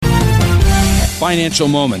Financial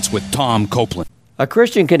Moments with Tom Copeland. A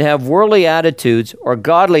Christian can have worldly attitudes or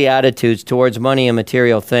godly attitudes towards money and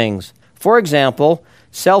material things. For example,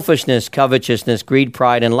 selfishness, covetousness, greed,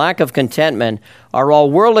 pride, and lack of contentment are all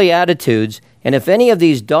worldly attitudes, and if any of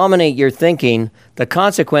these dominate your thinking, the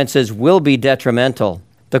consequences will be detrimental.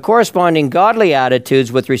 The corresponding godly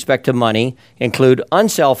attitudes with respect to money include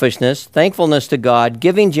unselfishness, thankfulness to God,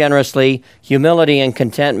 giving generously, humility, and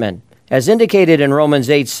contentment. As indicated in Romans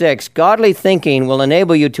 8:6, godly thinking will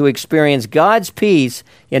enable you to experience God's peace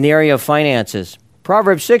in the area of finances.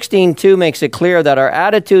 Proverbs 16:2 makes it clear that our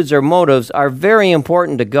attitudes or motives are very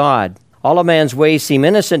important to God. All a man's ways seem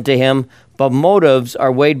innocent to him, but motives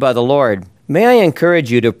are weighed by the Lord. May I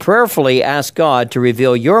encourage you to prayerfully ask God to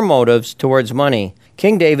reveal your motives towards money.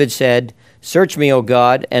 King David said, "Search me, O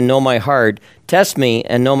God, and know my heart. Test me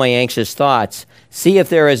and know my anxious thoughts. See if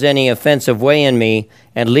there is any offensive way in me,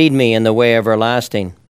 and lead me in the way everlasting."